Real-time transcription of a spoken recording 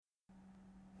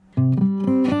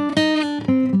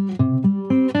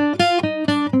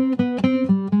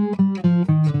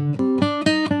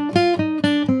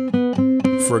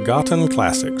Forgotten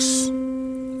Classics,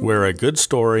 where a good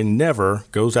story never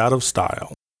goes out of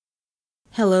style.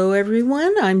 Hello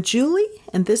everyone, I'm Julie,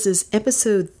 and this is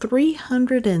episode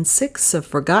 306 of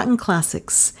Forgotten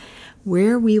Classics,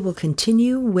 where we will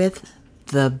continue with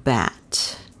The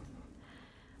Bat.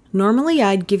 Normally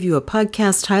I'd give you a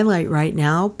podcast highlight right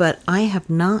now, but I have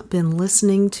not been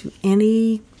listening to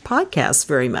any podcasts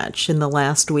very much in the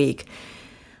last week.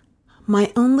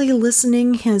 My only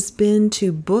listening has been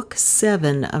to Book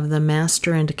 7 of the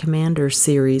Master and Commander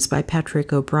series by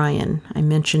Patrick O'Brian. I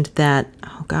mentioned that,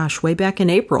 way back in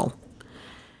April.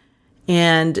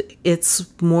 And it's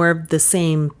more of the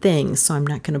same thing, so I'm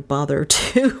not going to bother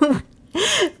to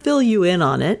fill you in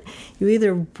on it. You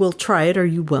either will try it or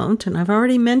you won't, and I've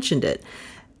already mentioned it.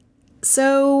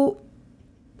 So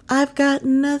I've got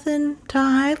nothing to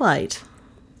highlight.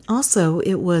 Also,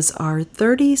 it was our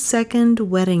 32nd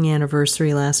wedding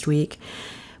anniversary last week.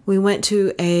 We went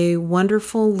to a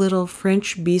wonderful little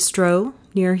French bistro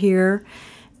near here,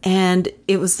 and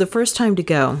it was the first time to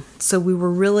go. So we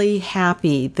were really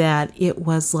happy that it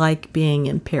was like being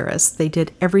in Paris. They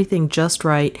did everything just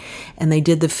right, and they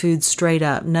did the food straight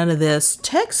up. None of this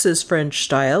Texas French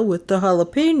style with the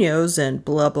jalapenos and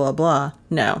blah, blah, blah.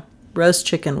 No, roast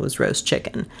chicken was roast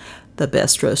chicken. The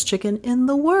best roast chicken in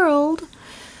the world.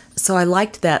 So I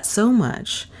liked that so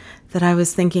much that I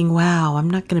was thinking, wow, I'm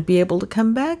not going to be able to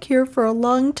come back here for a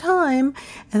long time.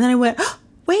 And then I went, oh,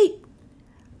 wait,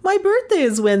 my birthday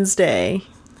is Wednesday.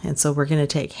 And so we're going to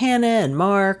take Hannah and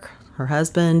Mark, her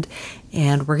husband,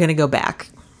 and we're going to go back.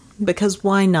 Because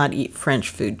why not eat French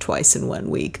food twice in 1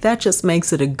 week? That just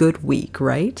makes it a good week,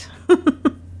 right?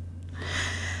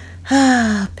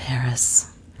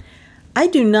 Paris. I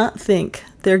do not think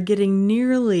they're getting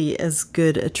nearly as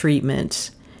good a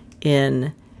treatment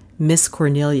in Miss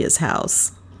Cornelia's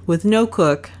house, with no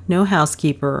cook, no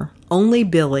housekeeper, only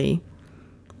Billy,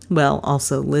 well,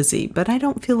 also Lizzie, but I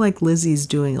don't feel like Lizzie's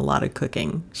doing a lot of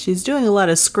cooking. She's doing a lot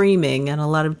of screaming and a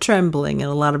lot of trembling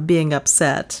and a lot of being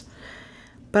upset,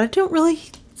 but I don't really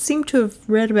seem to have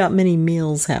read about many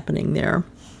meals happening there.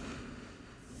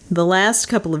 The last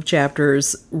couple of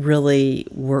chapters really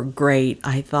were great,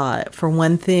 I thought. For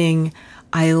one thing,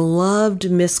 I loved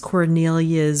Miss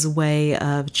Cornelia's way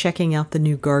of checking out the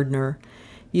new gardener,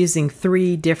 using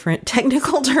 3 different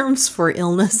technical terms for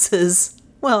illnesses,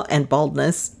 and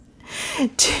baldness,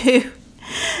 to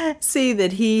see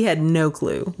that he had no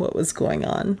clue what was going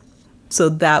on. So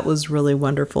that was really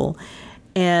wonderful.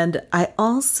 And I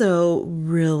also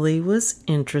really was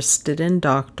interested in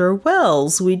Dr.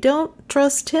 Wells. We don't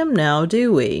trust him now,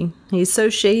 do we? He's so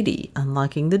shady,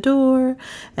 unlocking the door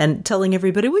and telling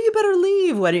everybody, well, you better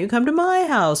leave. Why don't you come to my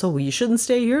house? Oh, well, you shouldn't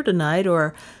stay here tonight.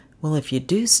 Or, well, if you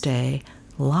do stay,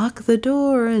 lock the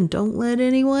door and don't let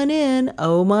anyone in.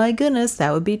 Oh, my goodness,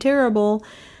 that would be terrible.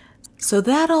 So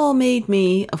that all made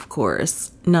me, of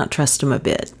course, not trust him a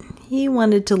bit. He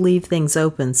wanted to leave things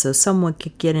open so someone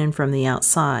could get in from the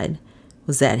outside.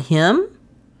 Was that him?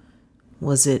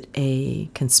 Was it a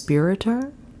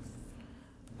conspirator?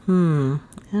 I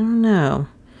don't know.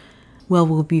 Well,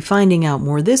 we'll be finding out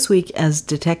more this week as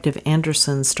Detective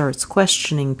Anderson starts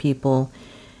questioning people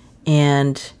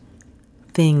and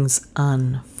things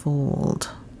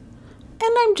unfold.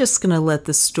 And I'm just going to let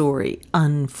the story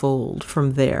unfold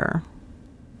from there.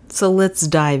 So let's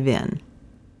dive in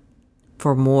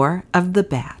for more of The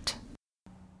Bat.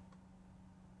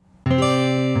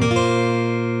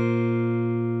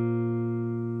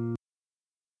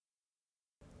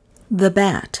 The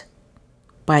Bat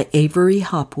by Avery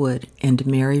Hopwood and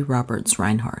Mary Roberts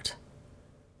Rinehart.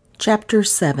 Chapter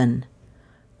 7.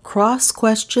 Cross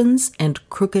Questions and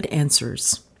Crooked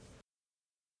Answers.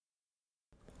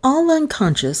 All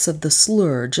unconscious of the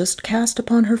slur just cast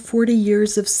upon her 40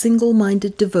 years of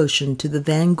single-minded devotion to the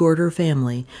Van Gorder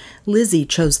family, Lizzie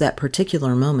chose that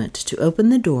particular moment to open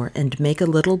the door and make a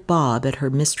little bob at her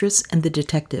mistress and the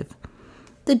detective.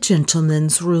 "The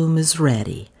gentleman's room is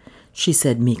ready," she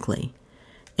said meekly.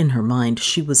 In her mind,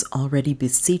 she was already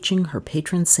beseeching her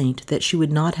patron saint that she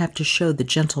would not have to show the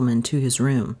gentleman to his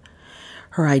room.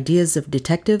 Her ideas of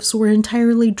detectives were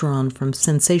entirely drawn from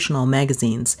sensational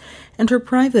magazines, and her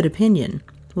private opinion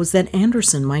was that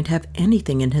Anderson might have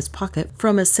anything in his pocket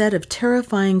from a set of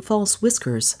terrifying false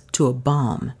whiskers to a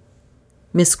bomb.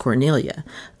 Miss Cornelia,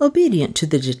 obedient to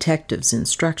the detective's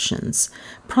instructions,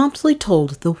 promptly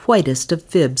told the whitest of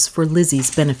fibs for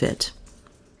Lizzie's benefit.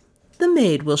 "The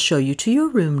maid will show you to your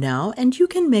room now, and you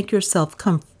can make yourself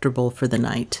comfortable for the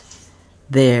night."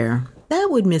 There. That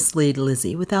would mislead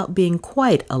Lizzie without being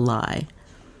quite a lie.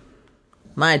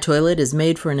 "My toilet is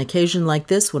made for an occasion like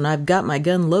this when I've got my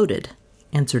gun loaded,"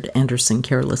 answered Anderson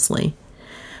carelessly.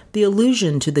 The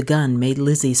allusion to the gun made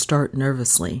Lizzie start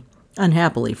nervously,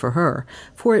 unhappily for her,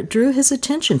 for it drew his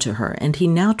attention to her, and he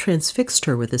now transfixed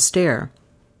her with a stare.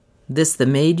 "This the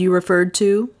maid you referred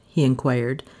to?" he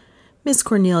inquired. Miss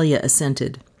Cornelia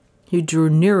assented. He drew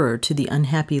nearer to the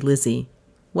unhappy Lizzie.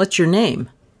 "What's your name?"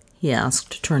 he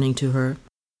asked, turning to her.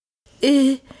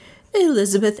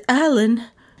 Elizabeth Allen,"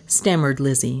 stammered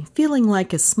Lizzie, feeling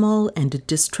like a small and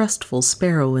distrustful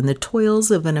sparrow in the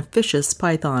toils of an officious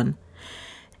python.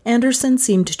 Anderson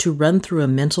seemed to run through a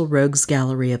mental rogues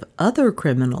gallery of other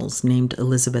criminals named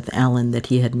Elizabeth Allen that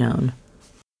he had known.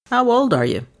 "How old are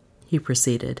you?" he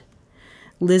proceeded.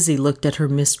 Lizzie looked at her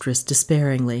mistress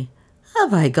despairingly.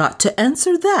 "Have I got to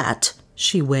answer that?"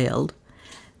 she wailed.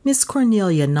 Miss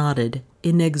Cornelia nodded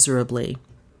inexorably.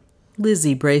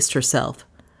 Lizzie braced herself.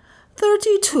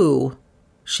 32,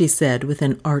 she said with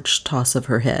an arch toss of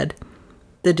her head.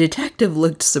 The detective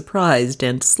looked surprised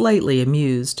and slightly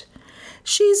amused.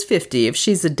 "She's 50 if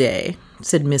she's a day,"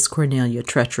 said Miss Cornelia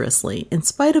treacherously, in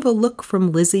spite of a look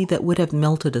from Lizzie that would have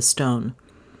melted a stone.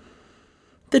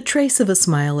 The trace of a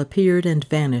smile appeared and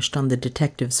vanished on the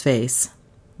detective's face.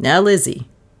 "Now, Lizzie,"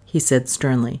 he said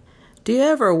sternly, "do you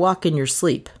ever walk in your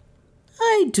sleep?"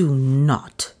 "I do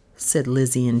not," said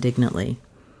Lizzie indignantly.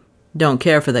 "Don't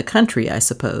care for the country, I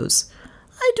suppose?"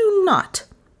 "I do not."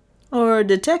 "Or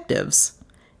detectives?"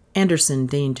 Anderson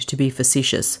deigned to be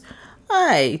facetious.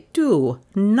 "I do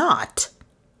not."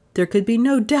 There could be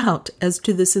no doubt as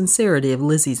to the sincerity of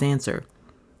Lizzie's answer.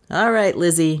 "All right,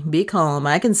 Lizzie, be calm.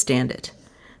 I can stand it,"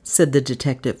 said the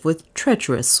detective with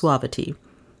treacherous suavity.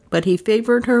 But he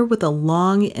favored her with a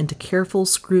long and careful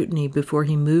scrutiny before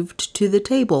he moved to the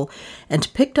table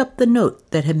and picked up the note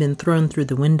that had been thrown through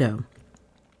the window.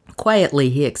 Quietly,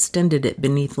 he extended it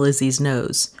beneath Lizzie's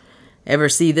nose. "Ever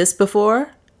see this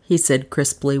before?" he said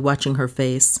crisply, watching her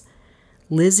face.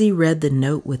 Lizzie read the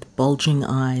note with bulging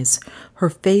eyes, her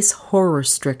face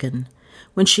horror-stricken.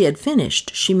 When she had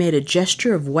finished, she made a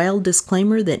gesture of wild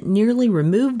disclaimer that nearly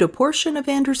removed a portion of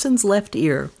Anderson's left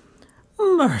ear.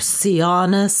 "Mercy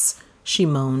on us," she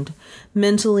moaned,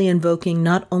 mentally invoking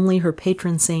not only her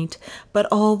patron saint, but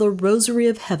all the rosary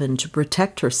of heaven to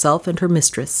protect herself and her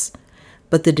mistress.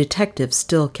 But the detective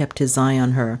still kept his eye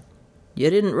on her. "You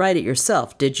didn't write it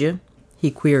yourself, did you?"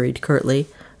 he queried curtly.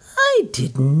 "I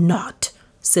did not,"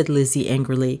 said Lizzie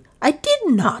angrily. "I did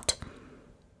not."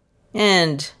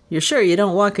 "And you're sure you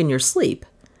don't walk in your sleep?"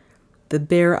 The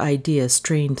bare idea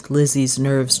strained Lizzie's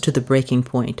nerves to the breaking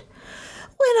point.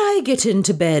 "When I get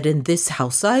into bed in this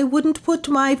house, I wouldn't put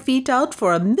my feet out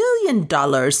for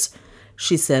 $1,000,000,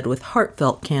 she said with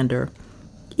heartfelt candor.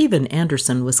 Even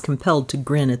Anderson was compelled to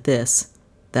grin at this.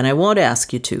 "Then I won't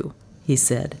ask you to," he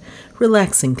said,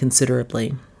 relaxing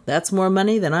considerably. "That's more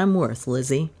money than I'm worth,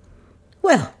 Lizzie."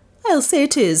 "Well, I'll say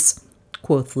it is,"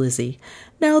 quoth Lizzie,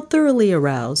 now thoroughly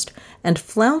aroused, and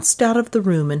flounced out of the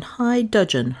room in high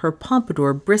dudgeon, her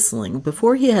pompadour bristling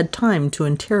before he had time to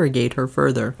interrogate her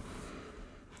further.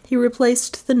 He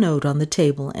replaced the note on the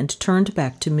table and turned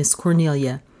back to Miss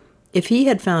Cornelia. If he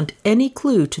had found any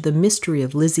clue to the mystery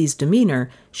of Lizzie's demeanor,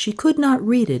 she could not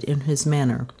read it in his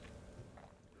manner.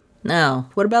 "Now,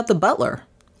 what about the butler?"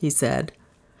 he said.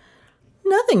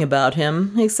 "Nothing about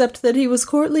him, except that he was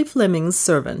Courtleigh Fleming's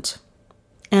servant."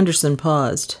 Anderson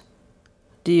paused.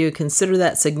 "Do you consider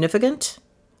that significant?"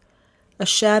 A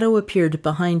shadow appeared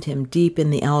behind him deep in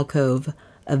the alcove,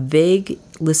 a vague,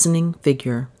 listening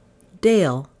figure.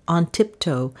 Dale, on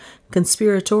tiptoe,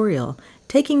 conspiratorial,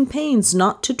 taking pains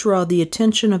not to draw the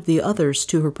attention of the others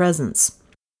to her presence.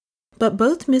 But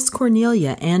both Miss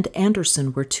Cornelia and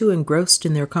Anderson were too engrossed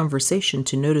in their conversation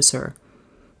to notice her.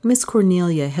 Miss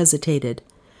Cornelia hesitated.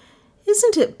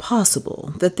 "Isn't it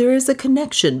possible that there is a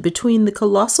connection between the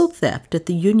colossal theft at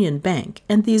the Union Bank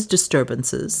and these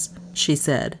disturbances?" she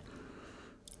said.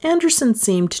 Anderson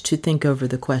seemed to think over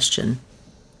the question.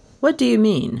 "What do you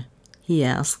mean?" he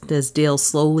asked as Dale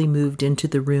slowly moved into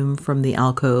the room from the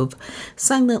alcove,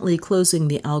 silently closing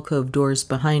the alcove doors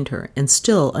behind her and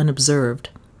still unobserved.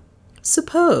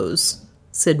 "Suppose,"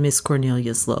 said Miss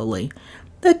Cornelia slowly,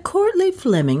 "that Courtleigh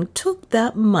Fleming took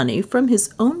that money from his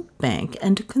own bank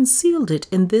and concealed it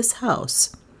in this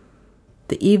house."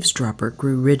 The eavesdropper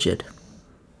grew rigid.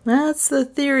 "That's the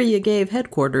theory you gave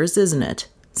headquarters, isn't it?"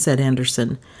 said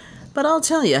Anderson. "But I'll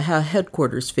tell you how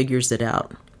headquarters figures it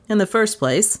out. In the first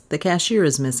place, the cashier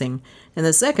is missing. In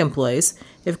the second place,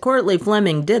 if Courtleigh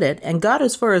Fleming did it and got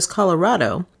as far as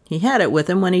Colorado, he had it with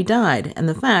him when he died, and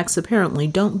the facts apparently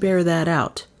don't bear that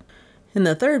out. In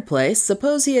the third place,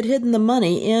 suppose he had hidden the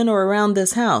money in or around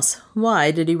this house.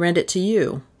 Why did he rent it to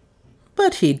you?"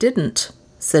 "But he didn't,"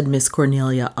 said Miss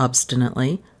Cornelia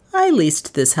obstinately. "I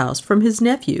leased this house from his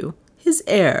nephew his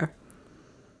heir."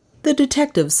 The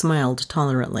detective smiled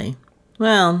tolerantly.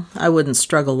 "Well, I wouldn't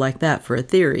struggle like that for a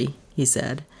theory," he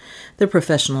said, the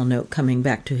professional note coming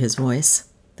back to his voice.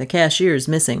 "The cashier's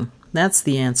missing. That's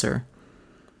the answer."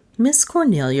 Miss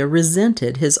Cornelia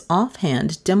resented his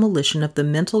offhand demolition of the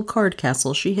mental card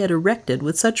castle she had erected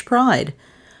with such pride.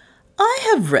 "I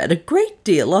have read a great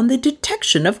deal on the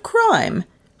detection of crime,"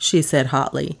 she said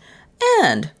hotly.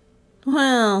 "And,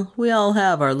 well, we all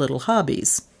have our little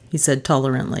hobbies," he said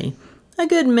tolerantly. "A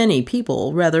good many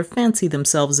people rather fancy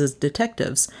themselves as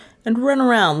detectives and run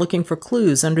around looking for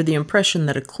clues under the impression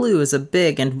that a clue is a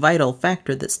big and vital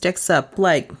factor that sticks up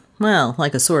like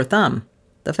a sore thumb.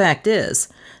 The fact is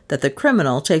that the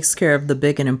criminal takes care of the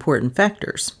big and important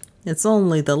factors. It's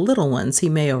only the little ones he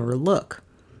may overlook.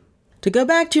 To go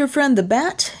back to your friend the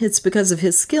Bat, it's because of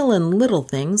his skill in little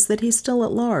things that he's still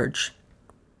at large."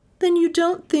 "Then you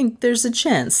don't think there's a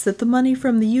chance that the money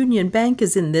from the Union Bank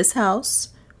is in this house?"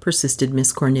 persisted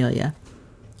Miss Cornelia.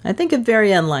 "I think it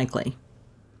very unlikely."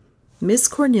 Miss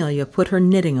Cornelia put her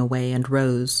knitting away and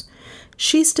rose.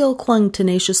 She still clung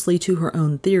tenaciously to her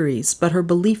own theories, but her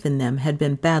belief in them had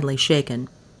been badly shaken.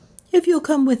 "If you'll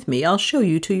come with me, I'll show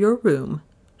you to your room,"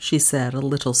 she said a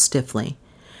little stiffly.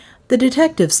 The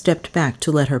detective stepped back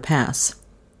to let her pass.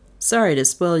 "Sorry to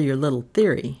spoil your little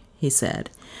theory," he said,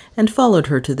 and followed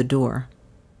her to the door.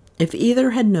 If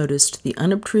either had noticed the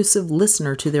unobtrusive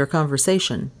listener to their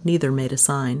conversation, neither made a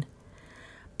sign.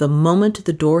 The moment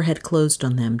the door had closed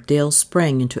on them, Dale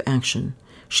sprang into action.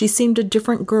 She seemed a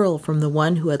different girl from the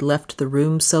one who had left the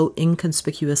room so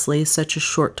inconspicuously such a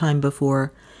short time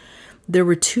before. There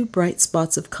were 2 bright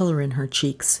spots of color in her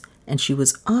cheeks, and she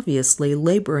was obviously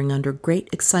laboring under great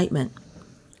excitement.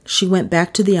 She went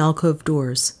back to the alcove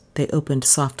doors. They opened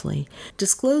softly,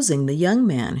 disclosing the young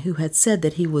man who had said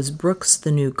that he was Brooks,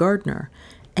 the new gardener,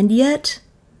 and yet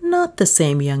not the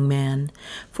same young man,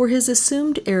 for his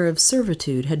assumed air of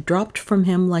servitude had dropped from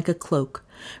him like a cloak,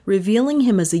 revealing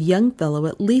him as a young fellow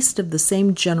at least of the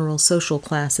same general social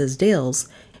class as Dale's,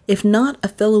 if not a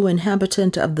fellow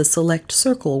inhabitant of the select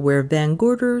circle where Van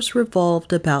Gorders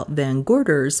revolved about Van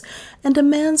Gorders, and a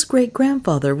man's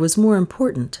great-grandfather was more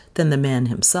important than the man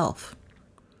himself.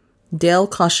 Dale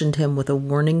cautioned him with a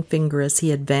warning finger as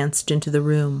he advanced into the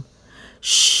room.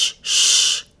 "Shh,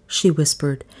 shh," she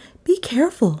whispered. "Be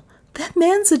careful. That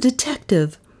man's a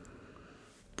detective."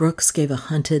 Brooks gave a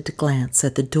hunted glance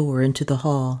at the door into the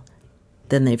hall.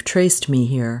 "Then they've traced me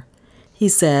here," he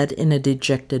said in a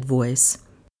dejected voice.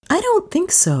 "I don't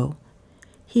think so."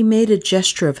 He made a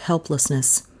gesture of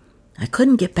helplessness. "I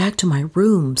couldn't get back to my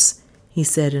rooms," he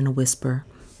said in a whisper.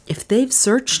 "If they've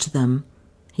searched them—"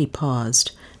 He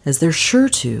paused. "As they're sure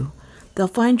to, they'll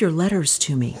find your letters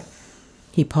to me."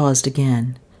 He paused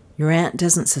again. "Your aunt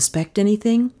doesn't suspect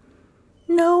anything?"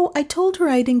 "No, I told her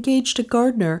I'd engaged a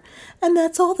gardener, and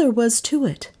that's all there was to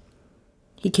it."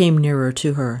 He came nearer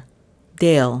to her.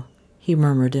 "Dale," he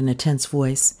murmured in a tense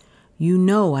voice, "you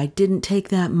know I didn't take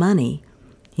that money,"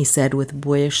 he said with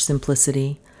boyish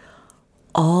simplicity.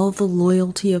 All the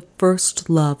loyalty of first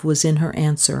love was in her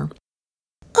answer.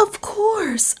 "Of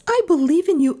course, I believe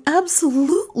in you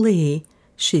absolutely,"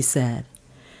 she said.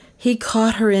 He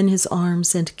caught her in his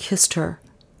arms and kissed her,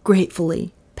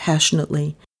 gratefully,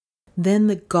 passionately. Then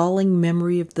the galling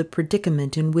memory of the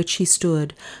predicament in which he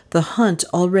stood, the hunt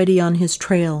already on his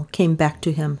trail, came back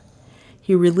to him.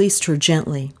 He released her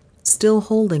gently, still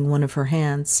holding one of her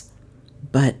hands.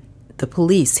 "But the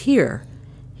police here,"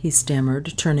 he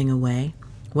stammered, turning away.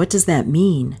 "What does that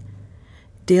mean?"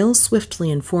 Dale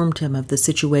swiftly informed him of the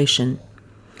situation.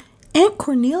 "Aunt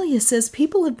Cornelia says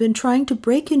people have been trying to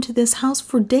break into this house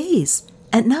for days,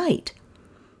 at night."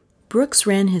 Brooks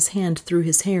ran his hand through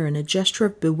his hair in a gesture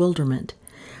of bewilderment.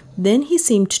 Then he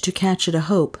seemed to catch at a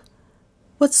hope.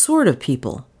 "What sort of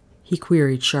people?" he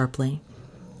queried sharply.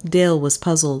 Dale was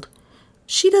puzzled.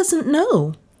 "She doesn't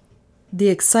know." The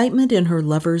excitement in her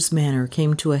lover's manner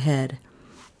came to a head.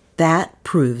 "That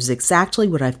proves exactly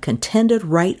what I've contended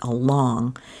right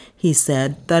along," he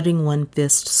said, thudding one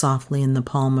fist softly in the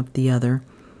palm of the other.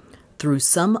 "Through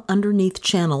some underneath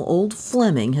channel, old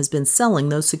Fleming has been selling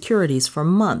those securities for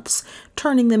months,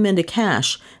 turning them into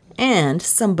cash, and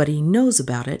somebody knows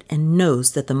about it and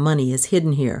knows that the money is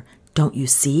hidden here. Don't you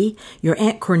see? Your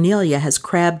Aunt Cornelia has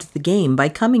crabbed the game by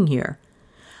coming here."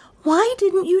 "Why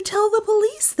didn't you tell the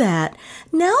police that?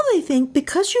 Now they think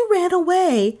because you ran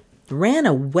away—" "Ran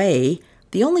away?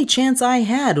 The only chance I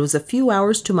had was a few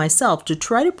hours to myself to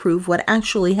try to prove what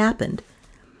actually happened."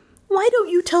 "Why don't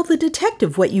you tell the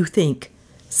detective what you think?"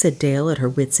 said Dale at her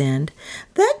wit's end.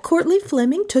 "That Courtleigh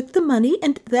Fleming took the money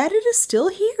and that it is still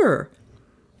here."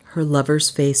 Her lover's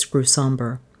face grew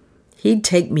somber. He'd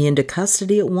take me into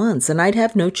custody at once, and I'd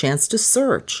have no chance to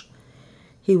search.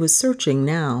 He was searching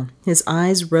now. His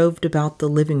eyes roved about the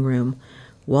living room,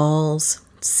 walls,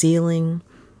 ceiling,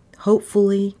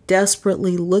 hopefully,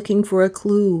 desperately looking for a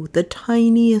clue, the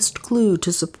tiniest clue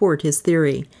to support his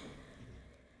theory.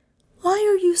 "Why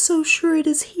are you so sure it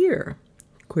is here?"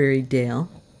 queried Dale.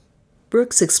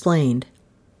 Brooks explained.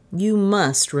 "You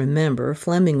must remember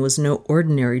Fleming was no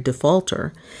ordinary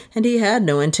defaulter, and he had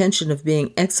no intention of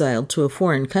being exiled to a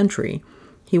foreign country.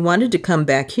 He wanted to come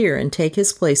back here and take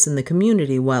his place in the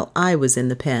community while I was in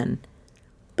the pen."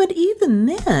 "But even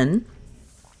then—"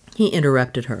 He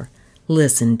interrupted her.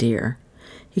 "Listen, dear."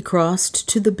 He crossed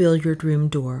to the billiard room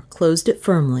door, closed it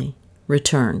firmly,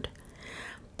 returned.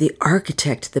 "The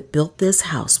architect that built this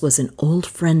house was an old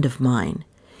friend of mine,"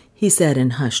 he said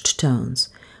in hushed tones.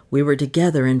 "We were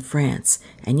together in France,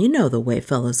 and you know the way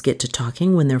fellows get to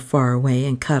talking when they're far away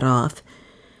and cut off."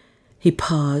 He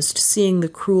paused, seeing the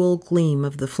cruel gleam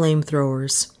of the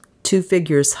flamethrowers, two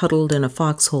figures huddled in a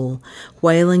foxhole,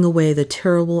 whiling away the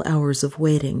terrible hours of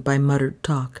waiting by muttered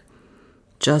talk.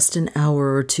 "Just an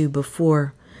hour or two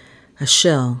before a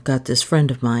shell got this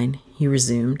friend of mine," he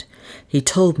resumed. "He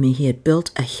told me he had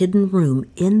built a hidden room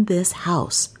in this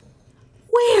house."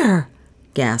 "Where?"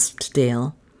 gasped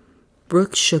Dale.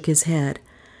 Brooks shook his head.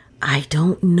 "I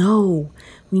don't know.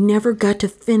 We never got to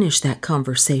finish that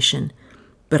conversation.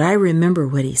 But I remember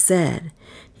what he said.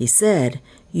 He said,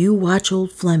 'You watch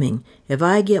old Fleming. If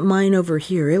I get mine over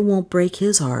here, it won't break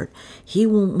his heart. He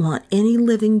won't want any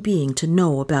living being to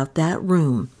know about that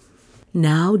room.'"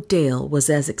 Now Dale was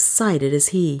as excited as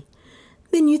he.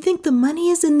 "Then you think the money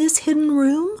is in this hidden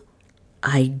room?"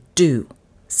 "I do,"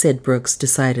 said Brooks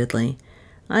decidedly.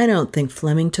 "I don't think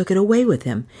Fleming took it away with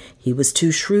him. He was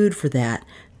too shrewd for that.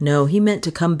 No, he meant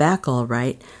to come back all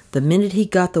right, the minute he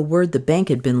got the word the bank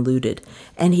had been looted,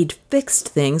 and he'd fixed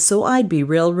things so I'd be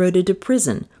railroaded to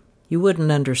prison. You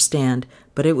wouldn't understand,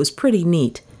 but it was pretty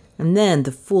neat. And then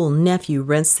the fool nephew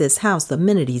rents this house the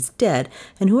minute he's dead,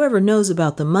 and whoever knows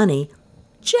about the money—"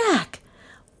 "Jack!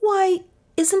 Why,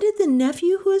 isn't it the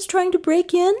nephew who is trying to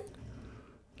break in?"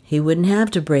 "He wouldn't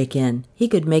have to break in. He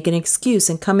could make an excuse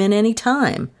and come in any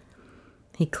time."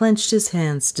 He clenched his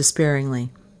hands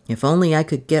despairingly. "If only I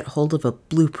could get hold of a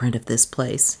blueprint of this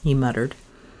place," he muttered.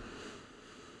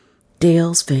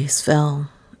 Dale's face fell.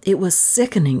 It was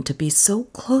sickening to be so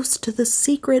close to the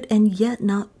secret and yet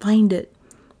not find it.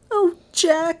 "Oh,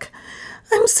 Jack,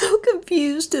 I'm so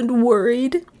confused and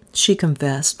worried," she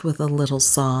confessed with a little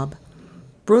sob.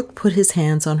 Brooke put his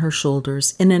hands on her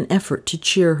shoulders in an effort to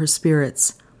cheer her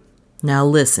spirits. "Now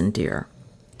listen, dear,"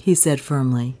 he said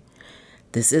firmly.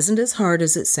 "This isn't as hard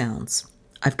as it sounds.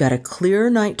 I've got a clear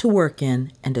night to work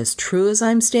in, and as true as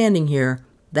I'm standing here,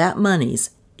 that money's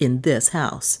in this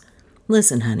house.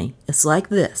 Listen, honey, it's like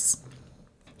this."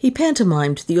 He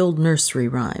pantomimed the old nursery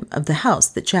rhyme of the house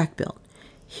that Jack built.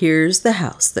 "Here's the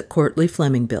house that Courtleigh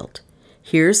Fleming built.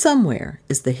 Here somewhere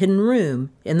is the hidden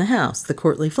room in the house that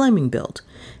Courtleigh Fleming built.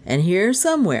 And here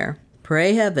somewhere,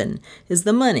 pray heaven, is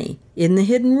the money in the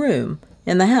hidden room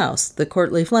in the house that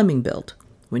Courtleigh Fleming built.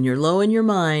 When you're low in your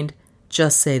mind,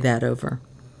 just say that over."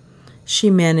 She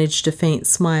managed a faint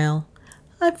smile.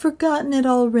 "I've forgotten it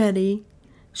already,"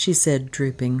 she said,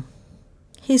 drooping.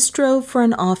 He strove for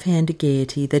an offhand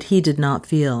gaiety that he did not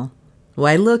feel.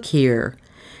 "Why, look here."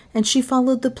 And she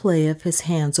followed the play of his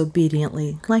hands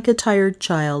obediently, like a tired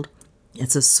child.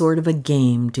 "It's a sort of a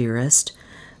game, dearest.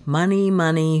 Money,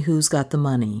 money, who's got the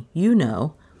money? You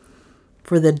know."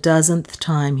 For the dozenth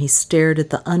time he stared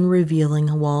at the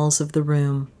unrevealing walls of the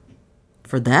room.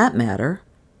 "For that matter,"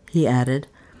 he added,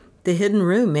 "the hidden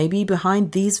room may be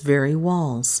behind these very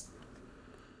walls."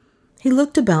 He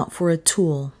looked about for a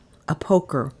tool, a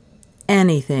poker,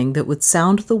 anything that would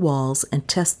sound the walls and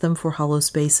test them for hollow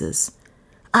spaces.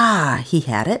 Ah, he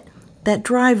had it! That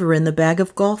driver in the bag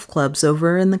of golf clubs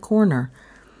over in the corner.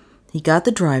 He got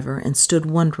the driver and stood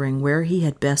wondering where he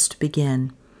had best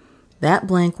begin. That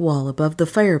blank wall above the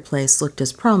fireplace looked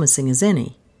as promising as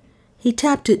any. He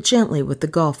tapped it gently with the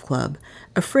golf club,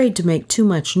 afraid to make too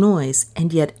much noise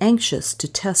and yet anxious to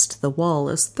test the wall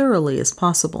as thoroughly as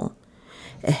possible.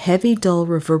 A heavy, dull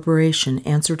reverberation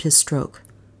answered his stroke.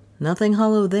 Nothing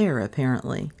hollow there,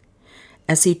 apparently.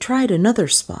 As he tried another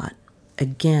spot,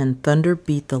 again thunder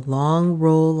beat the long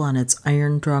roll on its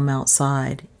iron drum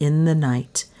outside, in the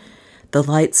night. The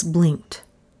lights blinked,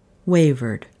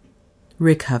 wavered,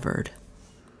 recovered.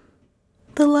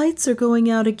 "The lights are going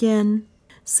out again,"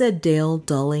 said Dale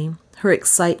dully. Her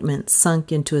excitement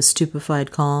sunk into a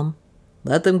stupefied calm.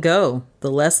 "Let them go.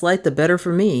 The less light, the better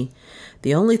for me.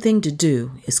 The only thing to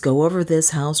do is go over this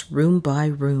house room by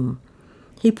room."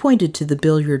 He pointed to the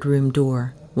billiard room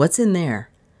door. "What's in there?"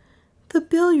 "The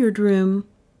billiard room."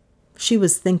 She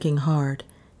was thinking hard.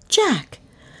 "Jack,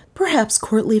 perhaps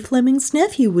Courtleigh Fleming's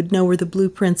nephew would know where the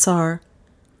blueprints are."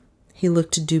 He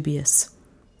looked dubious.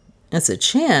 "That's a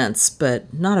chance,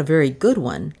 but not a very good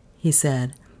one," he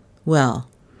said. "Well."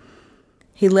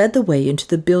 He led the way into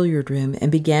the billiard room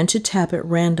and began to tap at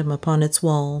random upon its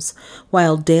walls,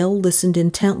 while Dale listened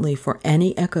intently for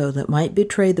any echo that might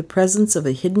betray the presence of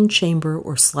a hidden chamber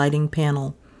or sliding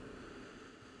panel.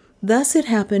 Thus it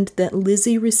happened that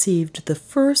Lizzie received the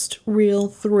first real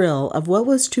thrill of what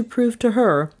was to prove to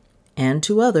her, and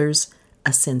to others,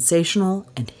 a sensational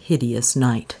and hideous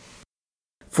night.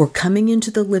 For coming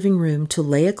into the living room to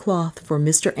lay a cloth for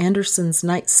Mr. Anderson's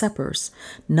night suppers,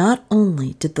 not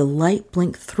only did the light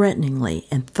blink threateningly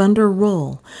and thunder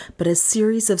roll, but a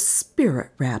series of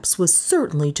spirit raps was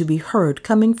certainly to be heard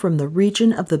coming from the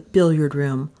region of the billiard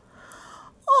room.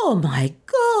 "Oh, my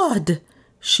God!"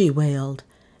 she wailed,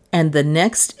 and the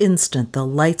next instant the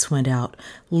lights went out,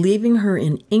 leaving her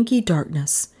in inky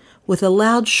darkness. With a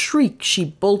loud shriek, she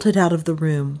bolted out of the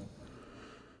room.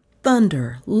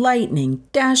 Thunder, lightning,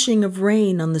 dashing of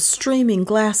rain on the streaming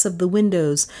glass of the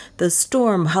windows, the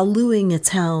storm hallooing its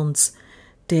hounds.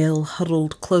 Dale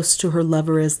huddled close to her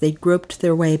lover as they groped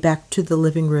their way back to the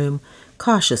living room,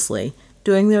 cautiously,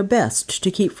 doing their best to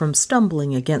keep from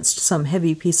stumbling against some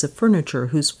heavy piece of furniture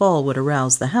whose fall would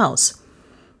arouse the house.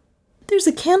 "There's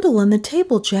a candle on the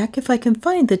table, Jack, if I can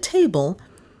find the table."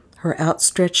 Her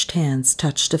outstretched hands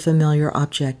touched a familiar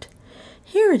object.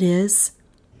 "Here it is."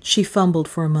 She fumbled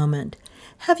for a moment.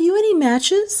 "Have you any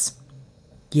matches?"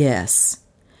 "Yes."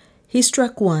 He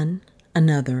struck one,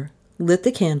 another, lit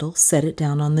the candle, set it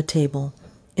down on the table.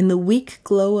 In the weak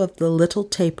glow of the little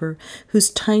taper,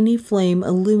 whose tiny flame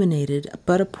illuminated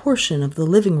but a portion of the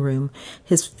living room,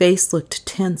 his face looked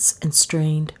tense and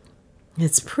strained.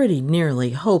 "It's pretty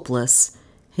nearly hopeless,"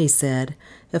 he said,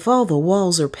 "if all the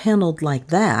walls are paneled like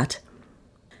that."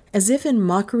 As if in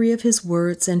mockery of his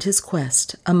words and his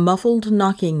quest, a muffled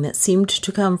knocking that seemed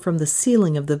to come from the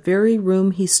ceiling of the very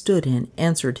room he stood in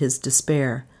answered his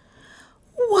despair.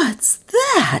 "What's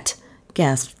that?"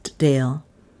 gasped Dale.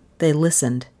 They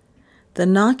listened. The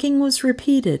knocking was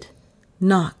repeated.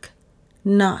 Knock,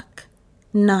 knock,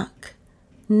 knock,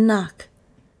 knock.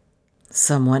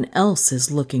 "Someone else is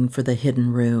looking for the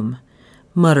hidden room,"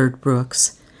 muttered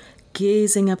Brooks,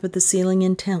 gazing up at the ceiling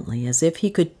intently as if he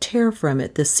could tear from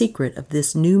it the secret of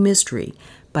this new mystery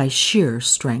by sheer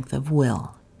strength of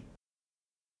will.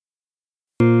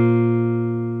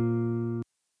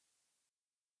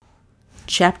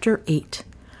 Chapter 8.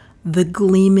 The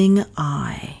Gleaming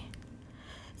Eye.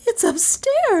 "It's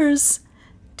upstairs!"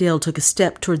 Dale took a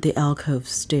step toward the alcove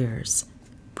stairs.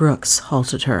 Brooks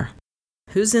halted her.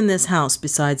 "Who's in this house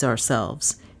besides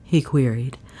ourselves?" he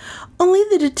queried. "Only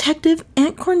the detective,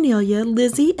 Aunt Cornelia,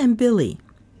 Lizzie, and Billy."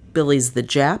 "Billy's the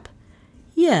Jap?"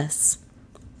 "Yes."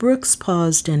 Brooks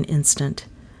paused an instant.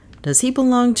 "Does he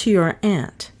belong to your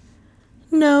aunt?"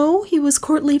 "No, he was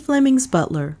Courtleigh Fleming's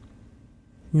butler."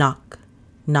 Knock,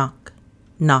 knock,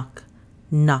 knock,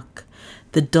 knock.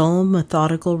 The dull,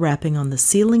 methodical rapping on the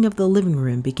ceiling of the living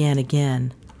room began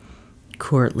again.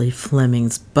 "Courtleigh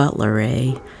Fleming's butler,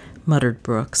 eh?" muttered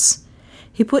Brooks.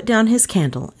 He put down his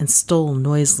candle and stole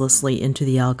noiselessly into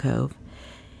the alcove.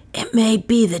 "It may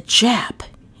be the Jap,"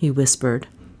 he whispered.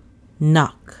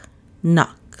 Knock,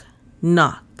 knock,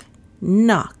 knock,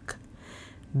 knock.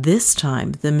 This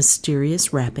time the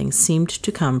mysterious rapping seemed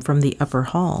to come from the upper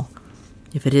hall.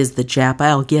 "If it is the Jap,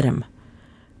 I'll get him."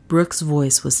 Brooks'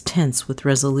 voice was tense with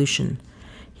resolution.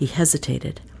 He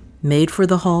hesitated, made for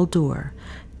the hall door,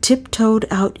 tiptoed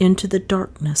out into the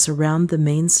darkness around the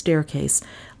main staircase,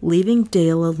 leaving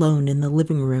Dale alone in the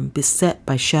living room beset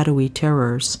by shadowy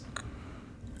terrors.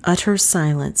 Utter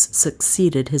silence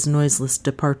succeeded his noiseless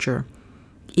departure.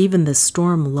 Even the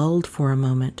storm lulled for a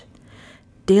moment.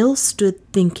 Dale stood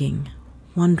thinking,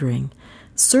 wondering,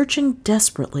 searching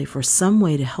desperately for some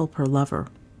way to help her lover.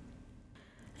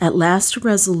 At last a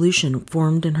resolution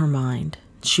formed in her mind.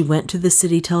 She went to the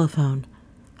city telephone.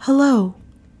 "Hello,"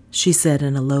 she said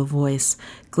in a low voice,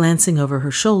 glancing over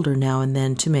her shoulder now and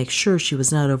then to make sure she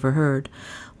was not overheard.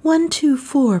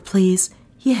 124, please.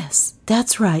 Yes,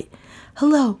 that's right.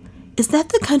 Hello, is that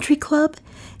the country club?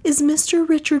 Is Mr.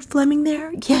 Richard Fleming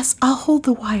there? Yes, I'll hold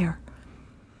the wire."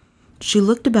 She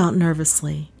looked about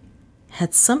nervously.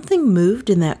 Had something moved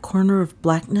in that corner of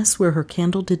blackness where her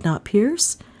candle did not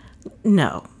pierce?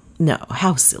 No,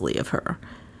 how silly of her.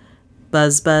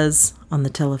 Buzz, buzz on the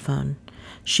telephone.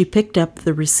 She picked up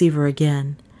the receiver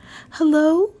again.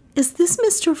 "Hello, is this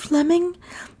Mr. Fleming?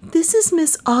 This is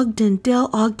Miss Ogden, Dale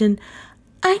Ogden.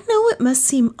 I know it must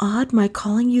seem odd my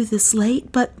calling you this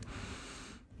late, but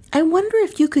I wonder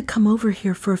if you could come over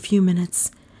here for a few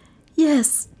minutes.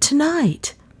 Yes,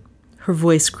 tonight. Her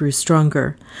voice grew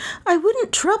stronger. I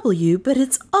wouldn't trouble you, but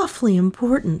it's awfully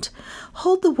important.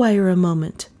 Hold the wire a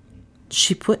moment.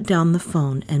 She put down the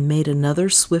phone and made another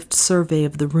swift survey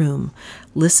of the room,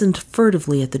 listened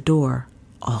furtively at the door.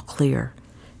 All clear.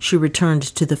 She returned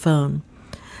to the phone.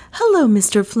 Hello,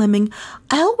 Mr. Fleming.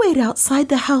 I'll wait outside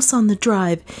the house on the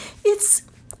drive. It's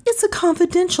a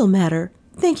confidential matter.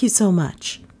 Thank you so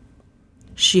much.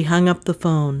 She hung up the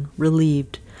phone,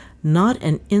 relieved. Not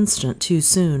an instant too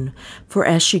soon, for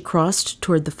as she crossed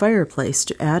toward the fireplace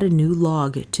to add a new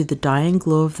log to the dying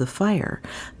glow of the fire,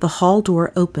 the hall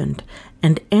door opened,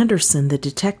 and Anderson the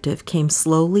detective came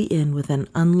slowly in with an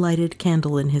unlighted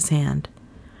candle in his hand.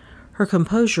 Her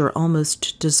composure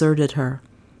almost deserted her.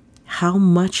 How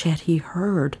much had he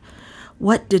heard?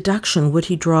 What deduction would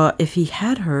he draw if he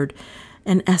had heard?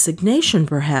 An assignation,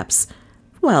 perhaps.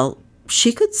 Well,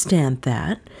 she could stand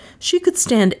that. She could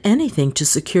stand anything to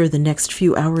secure the next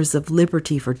few hours of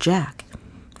liberty for Jack.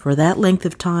 For that length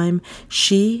of time,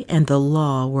 she and the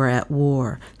law were at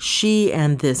war. She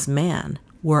and this man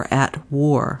were at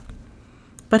war.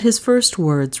 But his first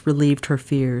words relieved her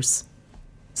fears.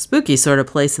 Spooky sort of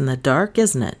place in the dark,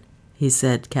 isn't it? He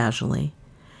said casually.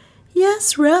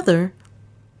 Yes, rather.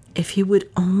 If he would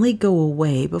only go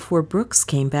away before Brooks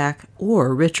came back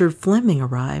or Richard Fleming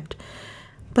arrived.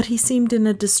 But he seemed in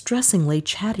a distressingly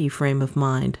chatty frame of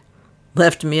mind.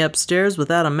 Left me upstairs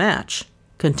without a match,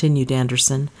 continued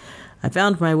Anderson. I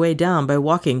found my way down by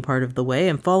walking part of the way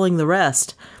and falling the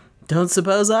rest. Don't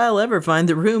suppose I'll ever find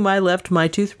the room I left my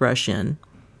toothbrush in.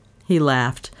 He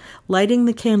laughed, lighting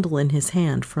the candle in his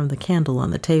hand from the candle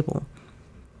on the table.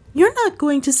 You're not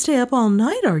going to stay up all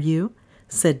night, are you?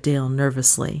 Said Dale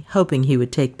nervously, hoping he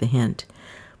would take the hint.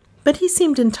 But he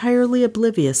seemed entirely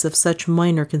oblivious of such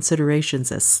minor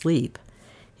considerations as sleep.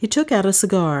 He took out a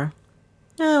cigar.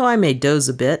 Oh, I may doze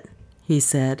a bit, he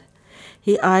said.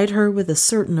 He eyed her with a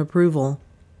certain approval.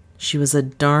 She was a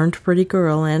darned pretty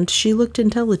girl, and she looked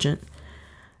intelligent.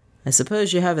 I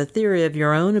suppose you have a theory of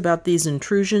your own about these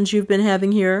intrusions you've been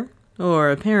having here, or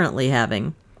apparently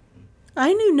having.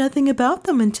 I knew nothing about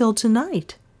them until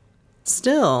tonight.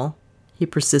 Still, he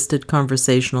persisted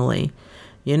conversationally,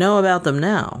 you know about them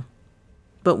now.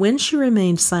 But when she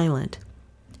remained silent,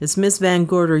 is Miss Van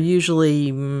Gorder usually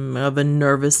of a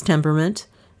nervous temperament?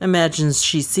 Imagines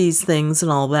she sees things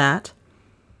and all that?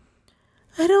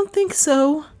 I don't think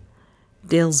so.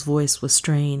 Dale's voice was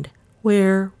strained.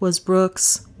 Where was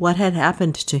Brooks? What had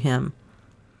happened to him?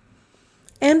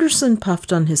 Anderson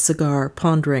puffed on his cigar,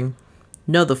 pondering.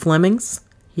 Know the Flemings?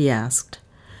 He asked.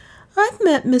 I've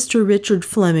met Mr. Richard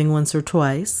Fleming once or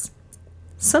twice.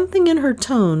 Something in her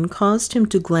tone caused him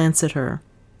to glance at her.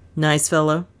 Nice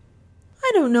fellow?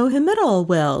 I don't know him at all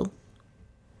well.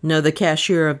 Know the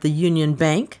cashier of the Union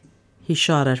Bank? He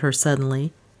shot at her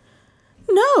suddenly.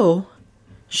 No.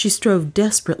 She strove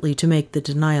desperately to make the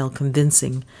denial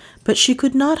convincing, but she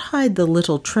could not hide the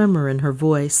little tremor in her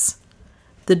voice.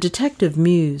 The detective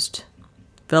mused.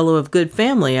 Fellow of good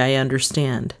family, I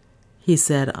understand, he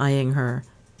said, eyeing her.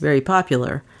 Very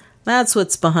popular. That's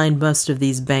what's behind most of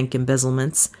these bank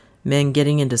embezzlements, men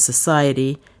getting into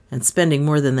society and spending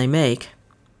more than they make.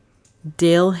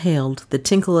 Dale hailed the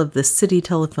tinkle of the city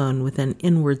telephone with an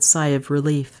inward sigh of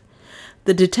relief.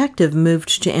 The detective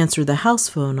moved to answer the house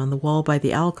phone on the wall by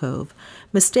the alcove,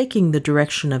 mistaking the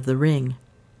direction of the ring.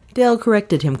 Dale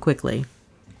corrected him quickly.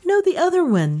 No, the other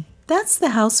one. That's the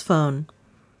house phone.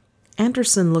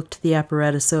 Anderson looked the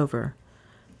apparatus over.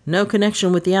 No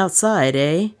connection with the outside,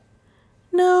 eh?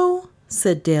 No,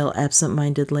 said Dale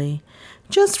absent-mindedly.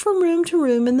 Just from room to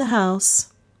room in the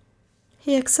house.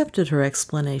 He accepted her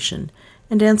explanation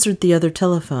and answered the other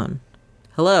telephone.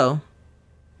 Hello?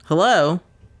 Hello?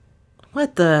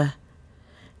 What the?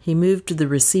 He moved the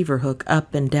receiver hook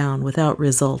up and down without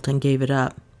result and gave it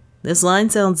up. This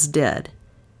line sounds dead,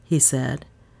 he said.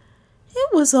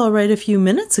 It was all right a few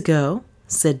minutes ago,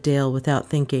 said Dale without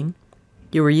thinking.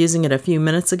 You were using it a few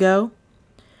minutes ago?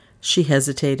 She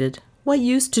hesitated. What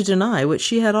use to deny what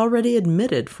she had already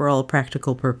admitted for all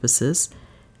practical purposes?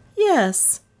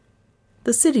 Yes.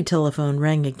 The city telephone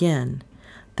rang again.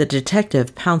 The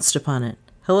detective pounced upon it.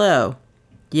 Hello.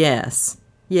 Yes,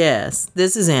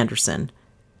 this is Anderson.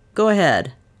 Go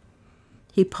ahead.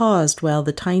 He paused while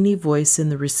the tiny voice in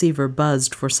the receiver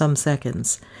buzzed for some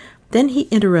seconds. Then he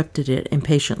interrupted it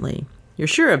impatiently. You're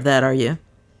sure of that, are you?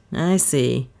 I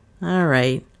see. All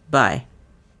right. Bye.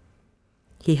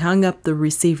 He hung up the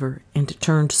receiver and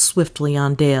turned swiftly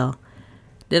on Dale.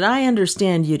 Did I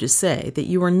understand you to say that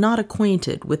you are not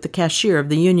acquainted with the cashier of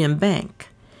the Union Bank?"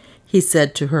 he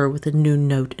said to her with a new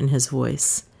note in his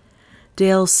voice.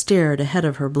 Dale stared ahead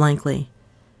of her blankly.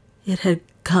 It had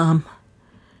come.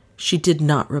 She did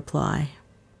not reply.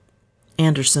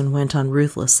 Anderson went on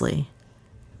ruthlessly.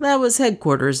 "That was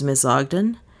headquarters, Miss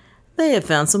Ogden. They have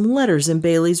found some letters in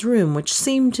Bailey's room which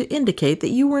seem to indicate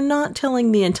that you were not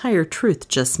telling the entire truth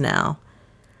just now."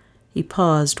 He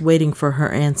paused, waiting for her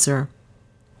answer.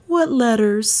 "What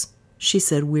letters?" she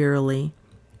said wearily.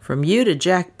 "From you to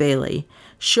Jack Bailey,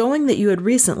 showing that you had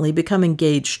recently become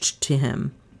engaged to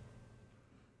him."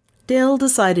 Dale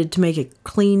decided to make a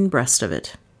clean breast of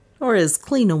it, or as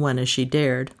clean a one as she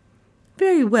dared.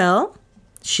 "Very well,"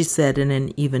 she said in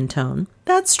an even tone.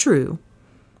 "That's true."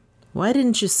 "Why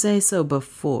didn't you say so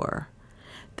before?"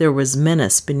 There was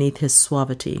menace beneath his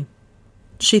suavity.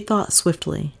 She thought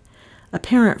swiftly.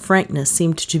 Apparent frankness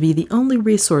seemed to be the only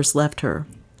resource left her.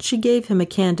 She gave him a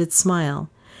candid smile.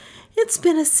 "It's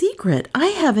been a secret. I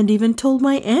haven't even told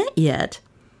my aunt yet."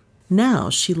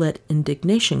 Now she let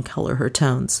indignation color her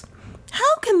tones.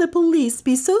 "How can the police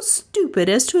be so stupid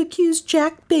as to accuse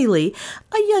Jack Bailey,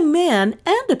 a young man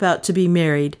and about to be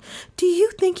married? Do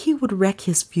you think he would wreck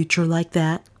his future like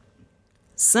that?"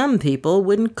 "Some people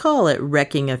wouldn't call it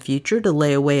wrecking a future to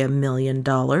lay away $1 million,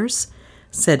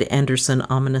 said Anderson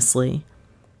ominously.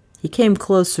 He came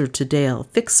closer to Dale,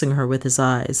 fixing her with his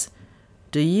eyes.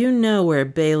 "Do you know where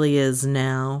Bailey is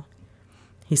now?"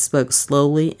 He spoke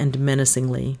slowly and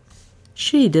menacingly.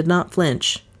 She did not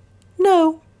flinch.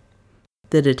 "No."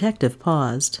 The detective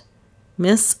paused.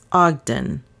 "Miss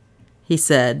Ogden," he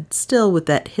said, still with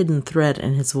that hidden threat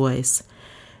in his voice,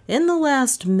 "in the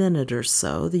last minute or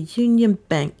so, the Union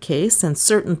Bank case and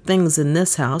certain things in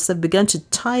this house have begun to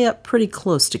tie up pretty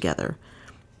close together.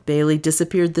 Bailey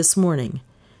disappeared this morning.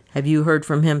 Have you heard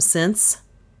from him since?"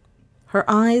 Her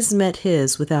eyes met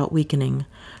his without weakening.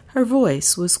 Her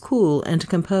voice was cool and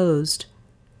composed.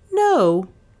 "No."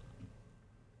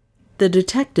 The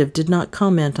detective did not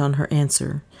comment on her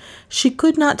answer. She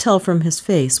could not tell from his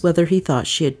face whether he thought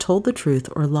she had told the truth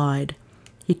or lied.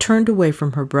 He turned away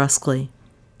from her brusquely.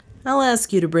 "I'll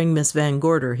ask you to bring Miss Van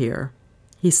Gorder here,"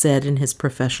 he said in his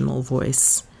professional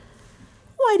voice.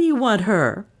 "Why do you want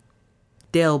her?"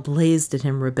 Dale blazed at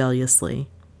him rebelliously.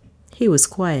 He was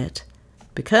quiet.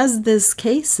 "Because this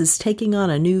case is taking on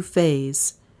a new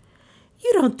phase."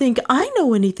 "You don't think I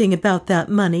know anything about that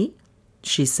money?"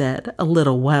 she said, a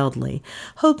little wildly,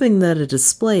 hoping that a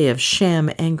display of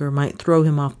sham anger might throw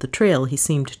him off the trail he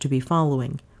seemed to be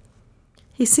following.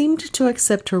 He seemed to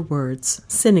accept her words,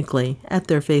 cynically, at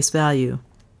their face value.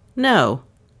 "No,"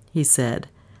 he said,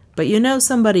 "but you know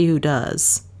somebody who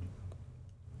does."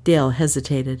 Dale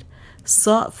hesitated,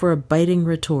 sought for a biting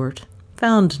retort,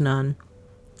 found none.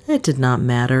 It did not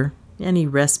matter. Any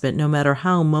respite, no matter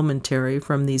how momentary,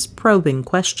 from these probing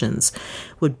questions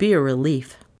would be a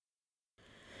relief.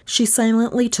 She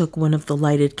silently took one of the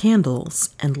lighted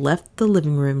candles and left the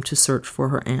living room to search for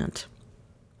her aunt.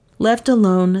 Left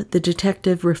alone, the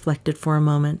detective reflected for a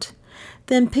moment.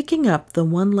 Then, picking up the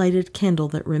one lighted candle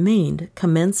that remained,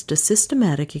 commenced a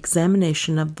systematic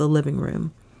examination of the living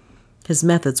room. His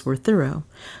methods were thorough,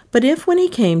 but if when he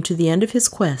came to the end of his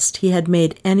quest he had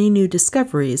made any new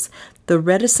discoveries, the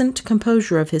reticent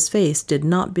composure of his face did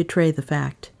not betray the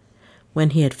fact.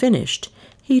 When he had finished,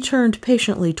 he turned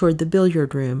patiently toward the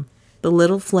billiard room. The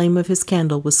little flame of his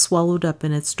candle was swallowed up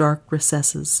in its dark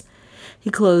recesses.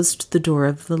 He closed the door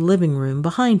of the living room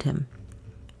behind him.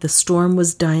 The storm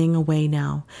was dying away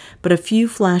now, but a few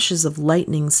flashes of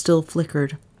lightning still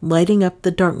flickered, lighting up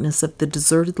the darkness of the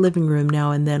deserted living room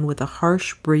now and then with a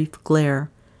harsh, brief glare.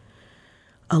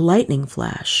 A lightning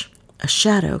flash, a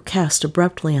shadow cast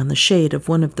abruptly on the shade of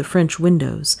one of the French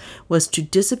windows, was to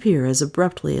disappear as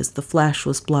abruptly as the flash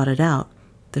was blotted out.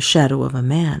 The shadow of a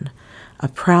man, a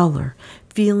prowler,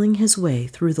 feeling his way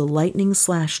through the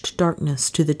lightning-slashed darkness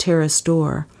to the terrace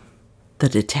door. The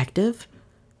detective?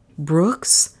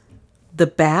 Brooks? The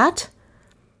bat?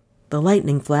 The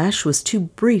lightning flash was too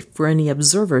brief for any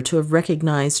observer to have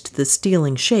recognized the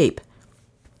stealing shape,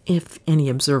 if any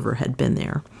observer had been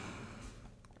there.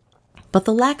 But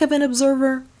the lack of an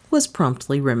observer was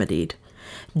promptly remedied.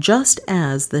 Just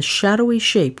as the shadowy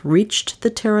shape reached the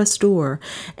terrace door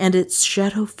and its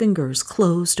shadow fingers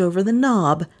closed over the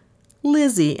knob,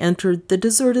 Lizzie entered the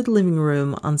deserted living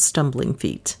room on stumbling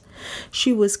feet.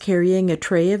 She was carrying a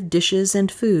tray of dishes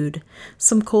and food,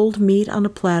 some cold meat on a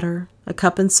platter, a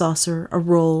cup and saucer, a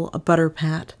roll, a butter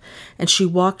pat, and she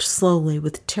walked slowly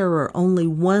with terror only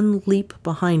one leap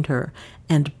behind her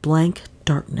and blank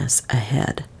darkness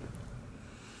ahead.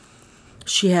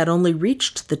 She had only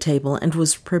reached the table and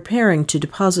was preparing to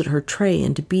deposit her tray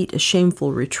and to beat a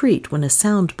shameful retreat when a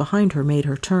sound behind her made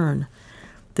her turn.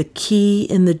 The key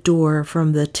in the door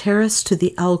from the terrace to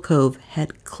the alcove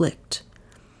had clicked.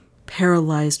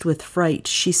 Paralyzed with fright,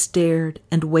 she stared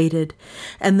and waited,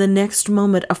 and the next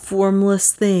moment a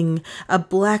formless thing, a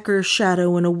blacker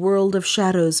shadow in a world of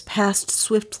shadows, passed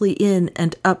swiftly in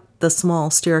and up the small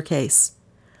staircase.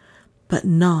 But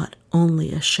not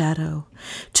only a shadow.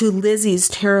 To Lizzie's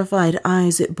terrified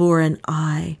eyes it bore an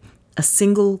eye, a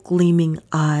single gleaming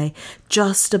eye,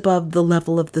 just above the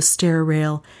level of the stair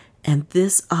rail, and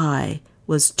this eye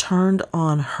was turned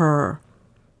on her.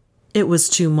 It was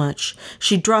too much.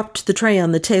 She dropped the tray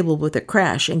on the table with a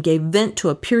crash and gave vent to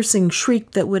a piercing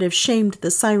shriek that would have shamed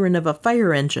the siren of a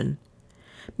fire engine.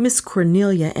 Miss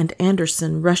Cornelia and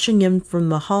Anderson, rushing in from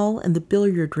the hall and the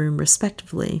billiard room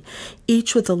respectively,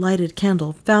 each with a lighted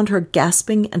candle, found her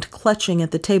gasping and clutching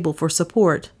at the table for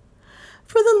support.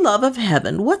 "For the love of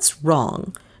heaven, what's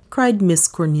wrong?" cried Miss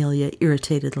Cornelia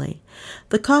irritatedly.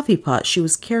 The coffee pot she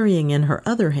was carrying in her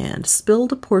other hand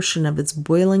spilled a portion of its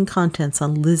boiling contents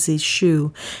on Lizzie's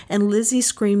shoe, and Lizzie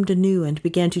screamed anew and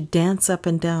began to dance up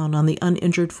and down on the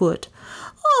uninjured foot.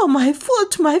 "Oh, my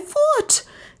foot, my foot!"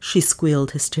 she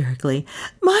squealed hysterically.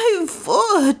 "My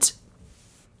foot!"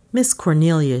 Miss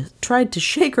Cornelia tried to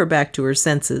shake her back to her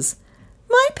senses.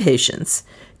 "My patience,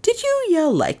 did you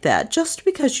yell like that just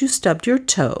because you stubbed your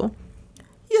toe?"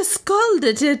 "You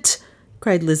scalded it!"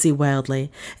 cried Lizzie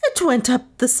wildly. "It went up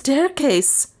the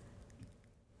staircase."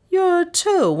 "Your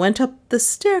toe went up the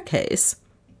staircase?"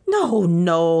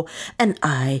 No, an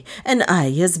eye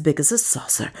as big as a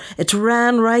saucer. It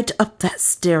ran right up that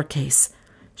staircase."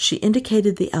 She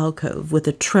indicated the alcove with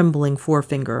a trembling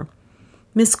forefinger.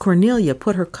 Miss Cornelia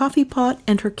put her coffee pot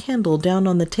and her candle down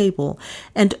on the table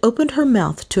and opened her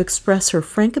mouth to express her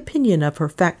frank opinion of her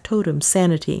factotum's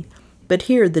sanity. But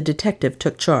here the detective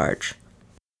took charge.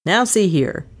 "Now see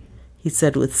here," he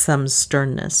said with some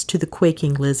sternness to the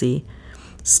quaking Lizzie.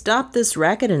 "Stop this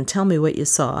racket and tell me what you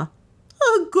saw."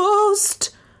 "A ghost!"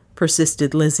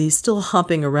 persisted Lizzie, still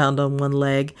hopping around on one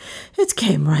leg. "It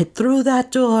came right through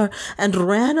that door and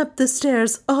ran up the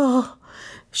stairs. Oh!"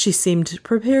 She seemed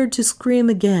prepared to scream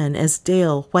again as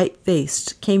Dale,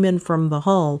 white-faced, came in from the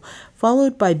hall,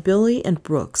 followed by Billy and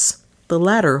Brooks, the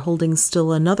latter holding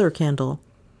still another candle.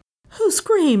 "Who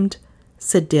screamed?"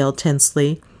 said Dale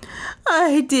tensely.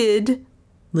 "I did,"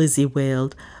 Lizzie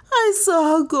wailed. "I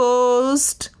saw a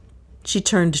ghost." She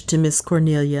turned to Miss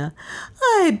Cornelia.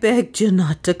 "I begged you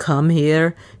not to come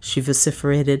here," she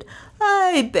vociferated.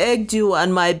 "I begged you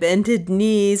on my bended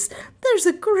knees. There's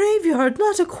a graveyard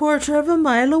not a quarter of a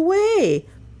mile away."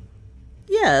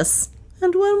 "Yes,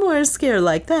 and one more scare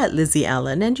like that, Lizzie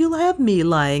Allen, and you'll have me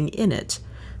lying in it,"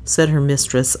 said her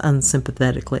mistress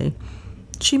unsympathetically.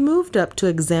 She moved up to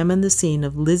examine the scene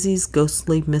of Lizzie's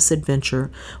ghostly misadventure,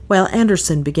 while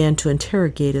Anderson began to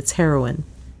interrogate its heroine.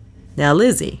 "Now,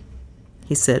 Lizzie,"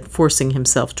 he said, forcing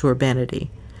himself to urbanity,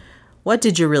 "what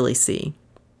did you really see?"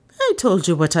 "I told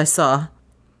you what I saw."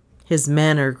 His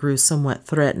manner grew somewhat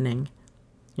threatening.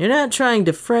 "You're not trying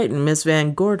to frighten Miss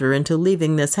Van Gorder into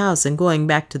leaving this house and going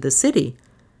back to the city?"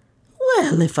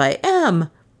 "Well, if I am,"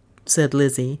 said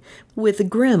Lizzie, with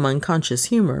grim, unconscious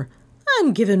humor,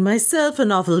 "I'm giving myself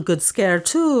an awful good scare,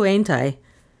 too, ain't I?"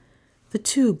 The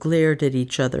two glared at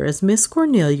each other as Miss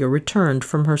Cornelia returned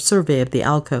from her survey of the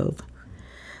alcove.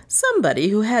 "Somebody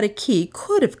who had a key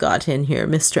could have got in here,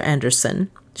 Mr.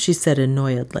 Anderson," she said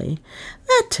annoyedly.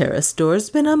 "That terrace door's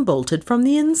been unbolted from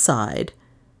the inside."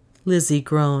 Lizzie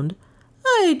groaned.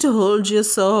 "I told you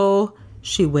so,"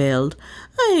 she wailed.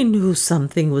 "I knew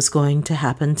something was going to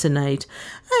happen tonight.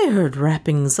 I heard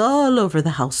rappings all over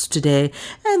the house today,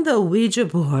 and the Ouija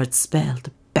board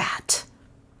spelled bat."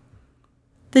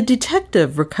 The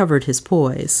detective recovered his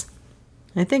poise.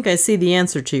 "I think I see the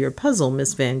answer to your puzzle,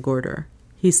 Miss Van Gorder,"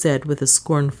 he said with a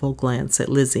scornful glance at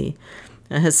Lizzie.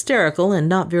 "A hysterical and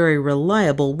not very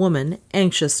reliable woman,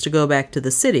 anxious to go back to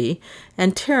the city,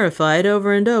 and terrified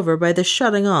over and over by the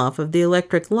shutting off of the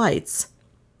electric lights."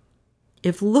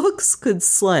 If looks could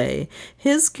slay,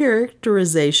 his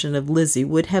characterization of Lizzie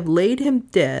would have laid him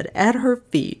dead at her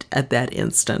feet at that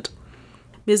instant.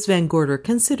 Miss Van Gorder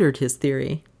considered his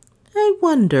theory. "I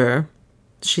wonder,"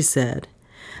 she said.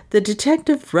 The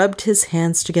detective rubbed his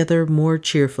hands together more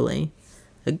cheerfully.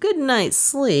 "A good night's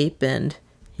sleep and—"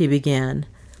 he began.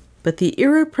 But the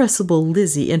irrepressible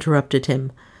Lizzie interrupted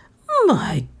him.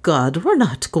 "My God, we're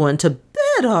not going to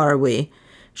bed, are we?"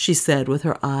 she said with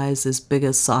her eyes as big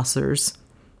as saucers.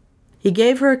 He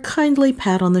gave her a kindly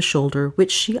pat on the shoulder,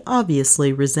 which she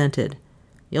obviously resented.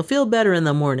 "You'll feel better in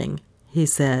the morning," he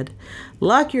said.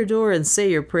 "Lock your door and say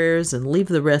your prayers and leave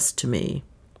the rest to me."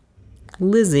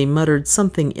 Lizzie muttered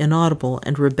something inaudible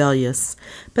and rebellious,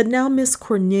 but now Miss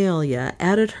Cornelia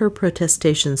added her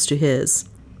protestations to his.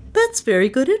 "That's very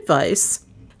good advice,"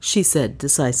 she said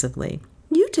decisively.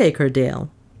 "You take her, Dale."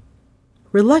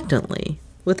 Reluctantly,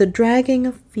 with a dragging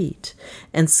of feet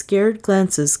and scared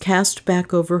glances cast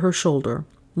back over her shoulder,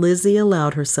 Lizzie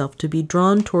allowed herself to be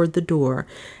drawn toward the door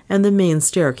and the main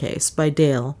staircase by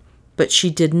Dale, but she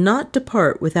did not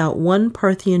depart without one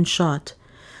Parthian shot.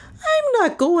 "I'm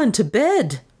not going to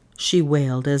bed," she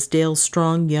wailed as Dale's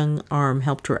strong young arm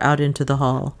helped her out into the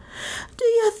hall. "Do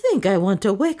you think I want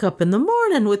to wake up in the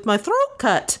morning with my throat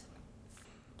cut?"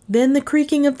 Then the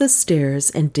creaking of the stairs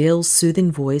and Dale's soothing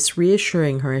voice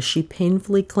reassuring her as she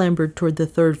painfully clambered toward the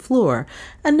third floor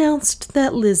announced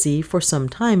that Lizzie, for some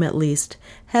time at least,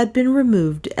 had been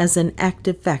removed as an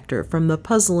active factor from the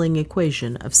puzzling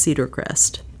equation of Cedar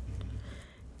Crest.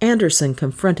 Anderson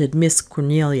confronted Miss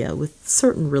Cornelia with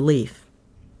certain relief.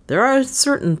 "There are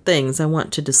certain things I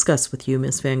want to discuss with you,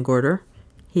 Miss Van Gorder,"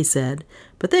 he said,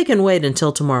 "but they can wait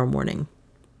until tomorrow morning."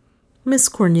 Miss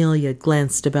Cornelia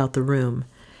glanced about the room.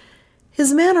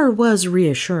 His manner was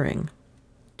reassuring.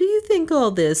 "Do you think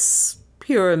all this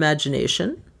pure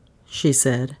imagination?" she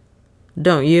said.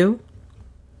 "Don't you?"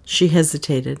 She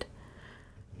hesitated.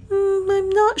 "I'm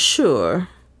not sure."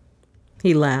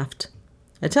 He laughed.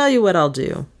 "I tell you what I'll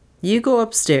do. You go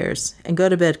upstairs and go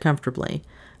to bed comfortably.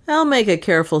 I'll make a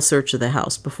careful search of the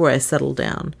house before I settle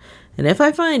down, and if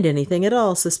I find anything at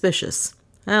all suspicious,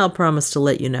 I'll promise to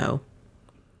let you know."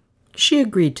 She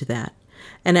agreed to that,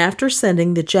 and after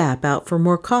sending the Jap out for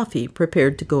more coffee,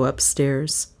 prepared to go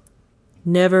upstairs.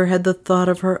 Never had the thought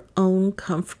of her own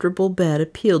comfortable bed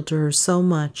appealed to her so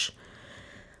much.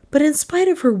 But in spite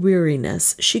of her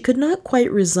weariness, she could not quite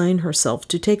resign herself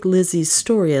to take Lizzie's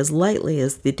story as lightly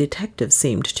as the detective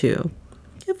seemed to.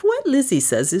 "If what Lizzie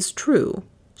says is true,"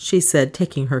 she said,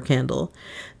 taking her candle,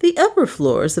 "the upper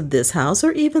floors of this house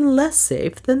are even less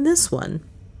safe than this one."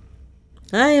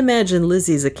 "I imagine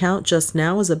Lizzie's account just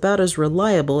now is about as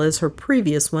reliable as her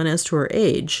previous one as to her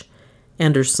age,"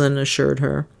 Anderson assured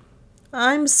her.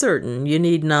 "I'm certain you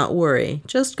need not worry.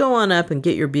 Just go on up and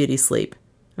get your beauty sleep.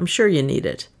 I'm sure you need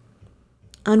it."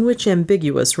 On which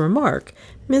ambiguous remark,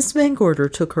 Miss Van Gorder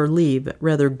took her leave,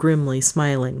 rather grimly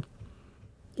smiling.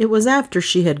 It was after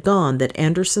she had gone that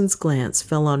Anderson's glance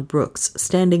fell on Brooks,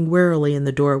 standing warily in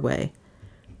the doorway.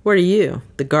 "What are you,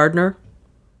 the gardener?"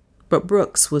 But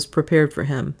Brooks was prepared for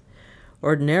him.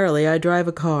 "Ordinarily I drive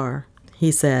a car,"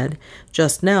 he said.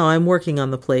 "Just now I'm working on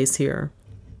the place here."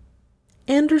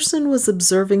 Anderson was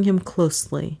observing him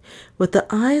closely, with the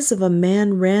eyes of a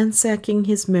man ransacking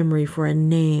his memory for a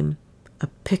name, a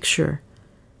picture.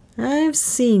 "I've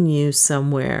seen you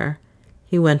somewhere,"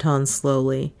 he went on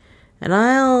slowly, "and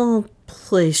I'll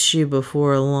place you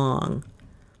before long."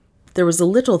 There was a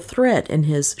little threat in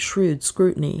his shrewd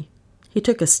scrutiny. He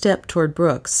took a step toward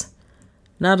Brooks.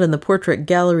 "Not in the portrait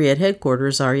gallery at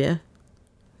headquarters, are you?"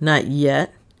 "Not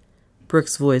yet."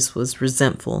 Brooks' voice was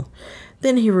resentful.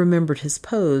 Then he remembered his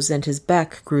pose, and his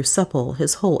back grew supple,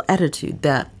 his whole attitude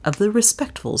that of the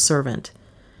respectful servant.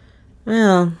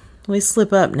 "Well, we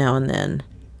slip up now and then,"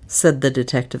 said the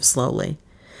detective slowly.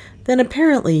 Then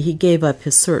apparently he gave up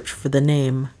his search for the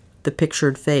name, the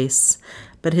pictured face,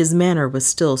 but his manner was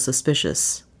still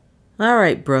suspicious. "All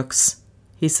right, Brooks,"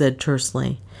 he said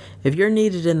tersely. "If you're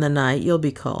needed in the night, you'll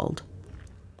be called."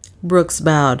 Brooks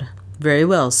bowed. "Very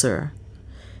well, sir."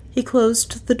 He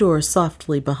closed the door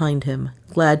softly behind him,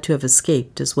 glad to have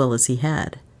escaped as well as he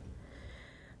had.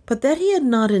 But that he had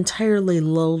not entirely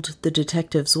lulled the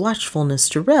detective's watchfulness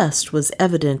to rest was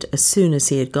evident as soon as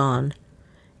he had gone.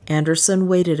 Anderson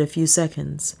waited a few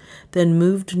seconds, then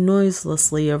moved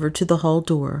noiselessly over to the hall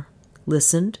door,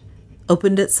 listened,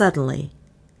 opened it suddenly,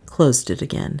 closed it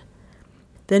again.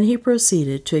 Then he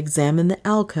proceeded to examine the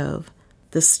alcove,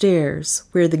 the stairs,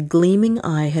 where the gleaming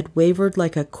eye had wavered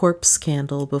like a corpse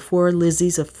candle before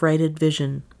Lizzie's affrighted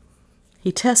vision.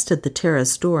 He tested the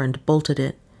terrace door and bolted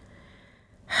it.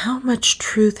 How much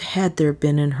truth had there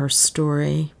been in her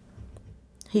story?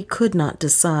 He could not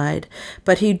decide,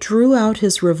 but he drew out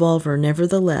his revolver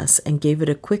nevertheless and gave it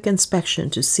a quick inspection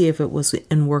to see if it was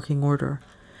in working order.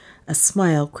 A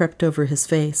smile crept over his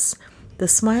face, the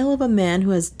smile of a man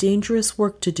who has dangerous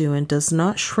work to do and does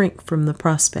not shrink from the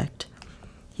prospect.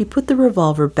 He put the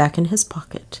revolver back in his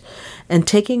pocket, and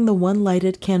taking the one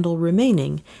lighted candle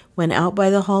remaining, went out by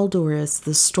the hall door as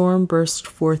the storm burst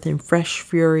forth in fresh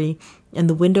fury, and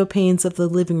the window panes of the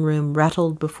living room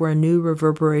rattled before a new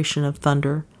reverberation of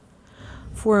thunder.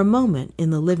 For a moment in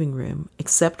the living room,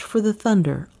 except for the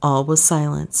thunder, all was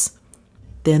silence.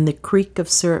 Then the creak of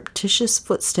surreptitious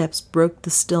footsteps broke the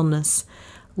stillness.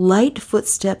 Light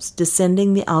footsteps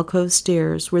descending the alcove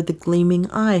stairs where the gleaming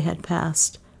eye had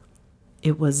passed.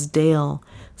 It was Dale,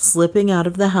 slipping out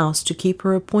of the house to keep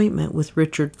her appointment with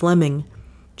Richard Fleming.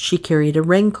 She carried a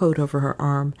raincoat over her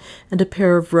arm and a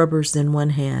pair of rubbers in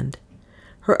one hand.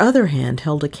 Her other hand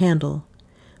held a candle.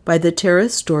 By the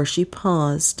terrace door she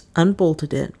paused,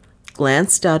 unbolted it,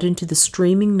 glanced out into the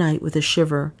streaming night with a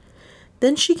shiver.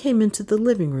 Then she came into the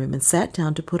living room and sat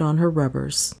down to put on her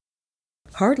rubbers.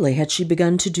 Hardly had she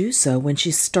begun to do so when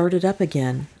she started up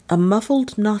again. A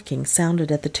muffled knocking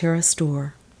sounded at the terrace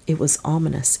door. It was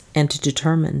ominous and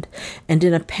determined, and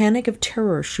in a panic of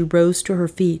terror she rose to her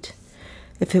feet.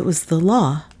 If it was the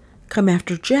law, come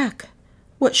after Jack,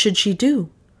 what should she do?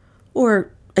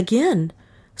 Or, again,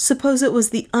 suppose it was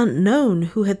the unknown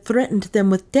who had threatened them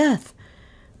with death.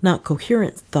 Not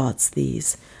coherent thoughts,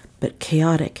 these, but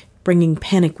chaotic, bringing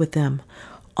panic with them.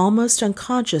 Almost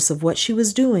unconscious of what she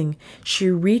was doing, she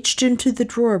reached into the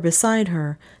drawer beside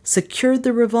her, secured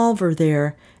the revolver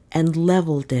there, and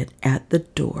leveled it at the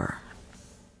door.